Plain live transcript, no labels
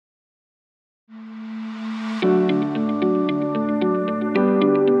Founded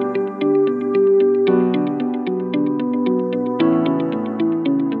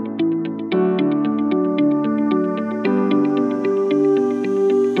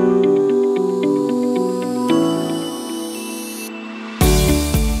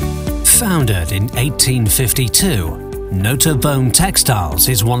in 1852, Nooteboom Textiles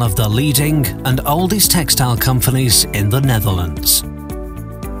is one of the leading and oldest textile companies in the Netherlands.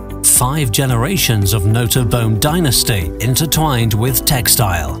 5 generations of Nooteboom dynasty intertwined with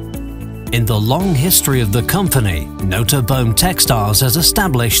textile. In the long history of the company, Nooteboom Textiles has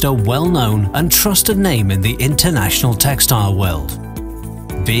established a well-known and trusted name in the international textile world.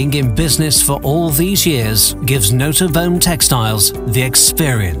 Being in business for all these years gives Nooteboom Textiles the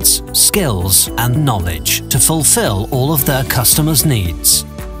experience, skills and knowledge to fulfill all of their customers' needs.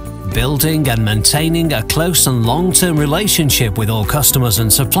 Building and maintaining a close and long-term relationship with all customers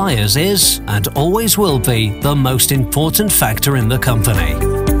and suppliers is, and always will be, the most important factor in the company.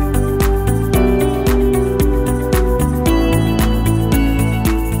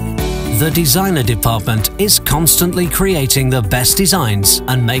 The designer department is constantly creating the best designs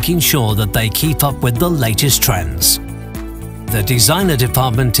and making sure that they keep up with the latest trends. The designer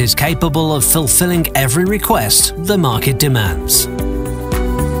department is capable of fulfilling every request the market demands.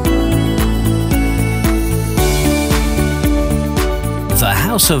 The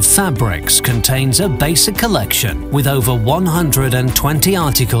House of Fabrics contains a basic collection with over 120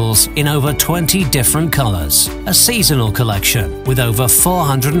 articles in over 20 different colors, a seasonal collection with over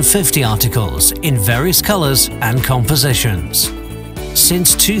 450 articles in various colors and compositions.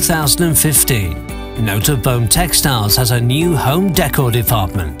 Since 2015, Nooteboom Textiles has a new home decor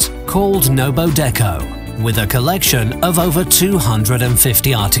department called Nobo Deco, with a collection of over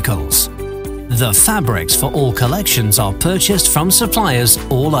 250 articles. The fabrics for all collections are purchased from suppliers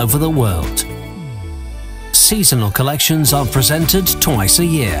all over the world. Seasonal collections are presented twice a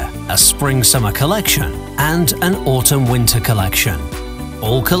year, a spring-summer collection and an autumn-winter collection.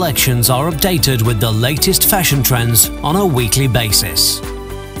 All collections are updated with the latest fashion trends on a weekly basis.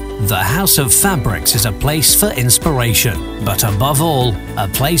 The House of Fabrics is a place for inspiration, but above all, a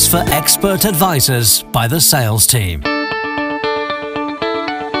place for expert advisors by the sales team.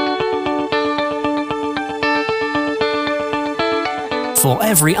 For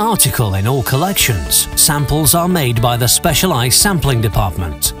every article in all collections, samples are made by the specialized sampling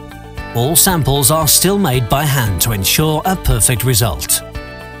department. All samples are still made by hand to ensure a perfect result.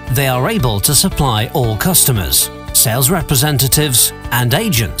 They are able to supply all customers, sales representatives and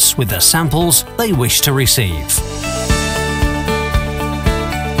agents with the samples they wish to receive.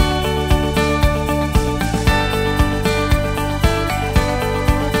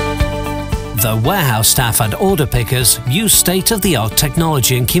 The warehouse staff and order pickers use state-of-the-art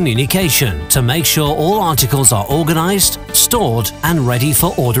technology and communication to make sure all articles are organized, stored and ready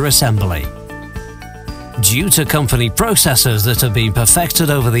for order assembly. Due to company processes that have been perfected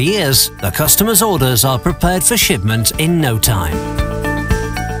over the years, the customer's orders are prepared for shipment in no time.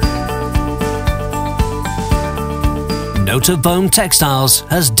 Nooteboom Textiles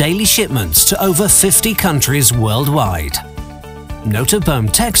has daily shipments to over 50 countries worldwide.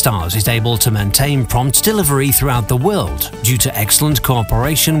 Nooteboom Textiles is able to maintain prompt delivery throughout the world due to excellent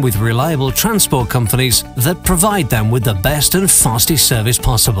cooperation with reliable transport companies that provide them with the best and fastest service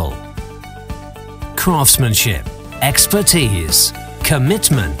possible. Craftsmanship, expertise,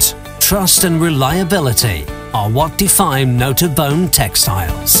 commitment, trust and reliability are what define Nooteboom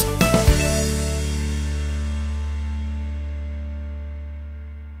Textiles.